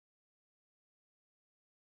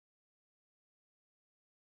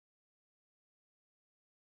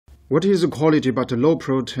What is a quality but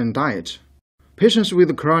low-protein diet? Patients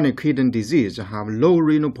with chronic kidney disease have low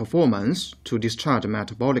renal performance to discharge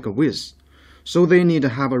metabolic waste, so they need to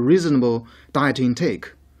have a reasonable diet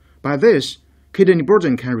intake. By this, kidney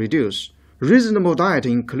burden can reduce. Reasonable diet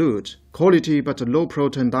includes quality but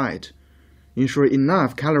low-protein diet, ensure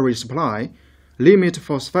enough calorie supply, limit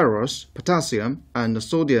phosphorus, potassium, and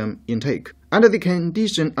sodium intake. Under the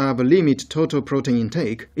condition of limit total protein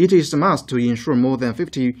intake, it is a must to ensure more than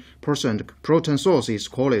 50% protein sources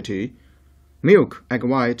quality: milk, egg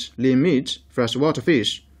white, lean meat, freshwater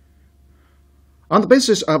fish. On the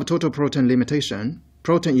basis of total protein limitation,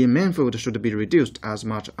 protein in main food should be reduced as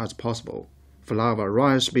much as possible. Flour,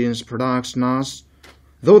 rice, beans, products, nuts,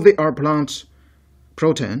 though they are plant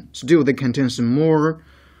protein, still they contain more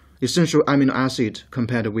essential amino acid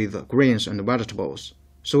compared with grains and vegetables,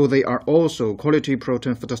 so they are also quality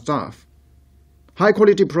protein foodstuff.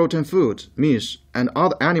 High-quality protein food, meat, and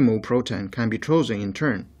other animal protein can be chosen in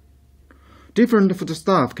turn. Different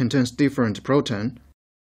foodstuff contains different protein.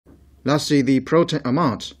 Let's see the protein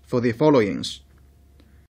amount for the followings.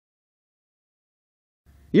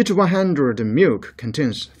 Each 100 milk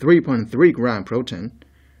contains 3.3 gram protein.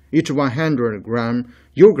 Each 100 gram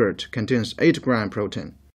yogurt contains 8 gram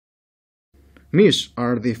protein. Meats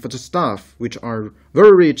are the foodstuff which are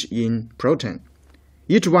very rich in protein.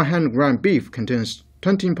 Each 100 gram beef contains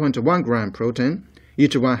 20.1 gram protein.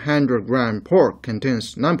 Each 100 gram pork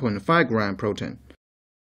contains 9.5 gram protein.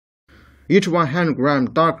 Each 100 gram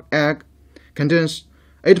dark egg contains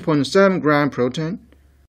 8.7 gram protein.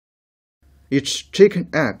 Each chicken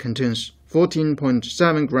egg contains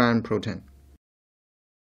 14.7 gram protein.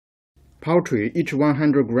 Poultry: each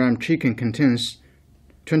 100 gram chicken contains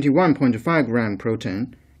 21.5 gram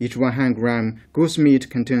protein. Each 100 gram goose meat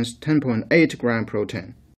contains 10.8 gram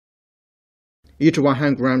protein. Each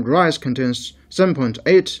 100 gram rice contains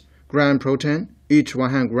 7.8 gram protein. Each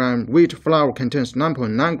 100 gram wheat flour contains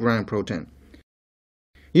 9.9 gram protein.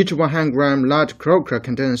 Each 100 gram light croaker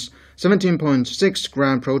contains 17.6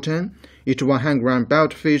 gram protein. Each 100 gram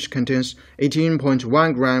belt fish contains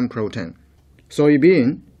 18.1 gram protein.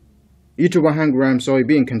 Soybean: each 100 gram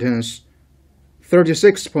soybean contains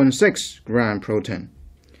 36.6 gram protein.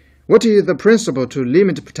 What is the principle to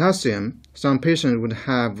limit potassium? Some patients would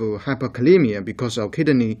have hyperkalemia because of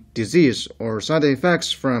kidney disease or side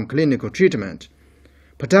effects from clinical treatment.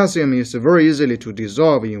 Potassium is very easily to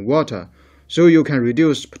dissolve in water, so you can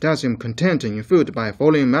reduce potassium content in food by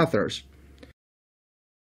following methods.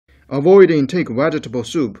 Avoid intake vegetable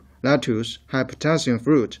soup, lettuce, high potassium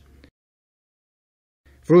fruit,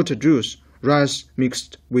 fruit juice, rice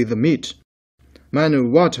mixed with meat, mineral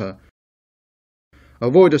water.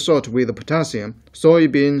 Avoid salt with potassium,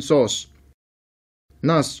 soybean sauce,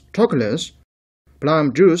 nuts, chocolates,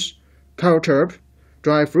 plum juice, ketchup,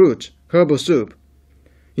 dry fruit, herbal soup.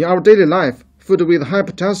 In our daily life, food with high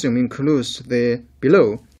potassium includes the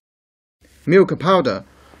below: milk powder,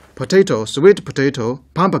 potato, sweet potato,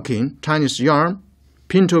 pumpkin, Chinese yam,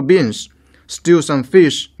 pinto beans, still some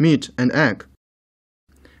fish, meat, and egg.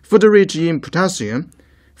 Food rich in potassium,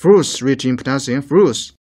 fruits rich in potassium,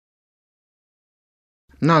 fruits.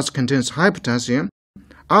 Nuts contains high potassium.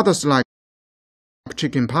 Others like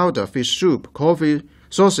chicken powder, fish soup, coffee,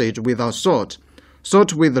 sausage without salt,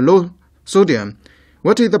 salt with low sodium.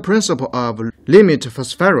 What is the principle of limit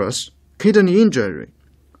phosphorus? Kidney injury.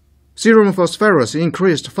 Serum phosphorus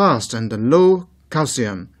increased fast and low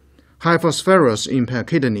calcium. High phosphorus impair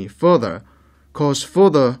kidney further, cause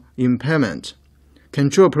further impairment.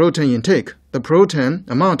 Control protein intake. The protein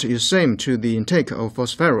amount is same to the intake of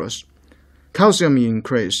phosphorus. Calcium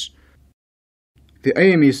increase. The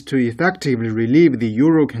aim is to effectively relieve the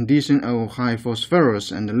usual condition of high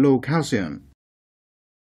phosphorus and low calcium.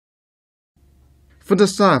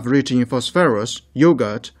 Foodstuff rich in phosphorus: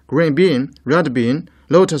 yogurt, green bean, red bean,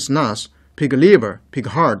 lotus nuts, pig liver, pig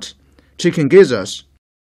heart, chicken gizzards.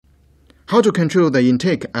 How to control the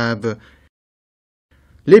intake of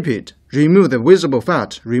lipid? Remove the visible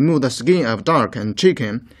fat. Remove the skin of duck and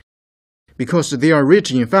chicken because they are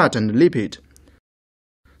rich in fat and lipid.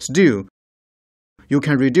 Still, you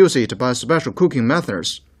can reduce it by special cooking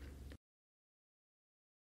methods: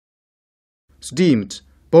 steamed,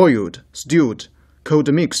 boiled, stewed,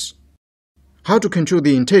 cold mix. How to control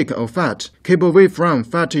the intake of fat? Keep away from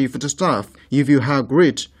fatty foodstuff. If you have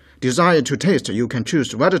great desire to taste, you can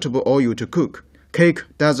choose vegetable oil to cook. Cake,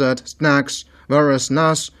 dessert, snacks, various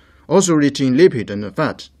nuts, also rich in lipid and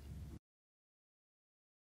fat.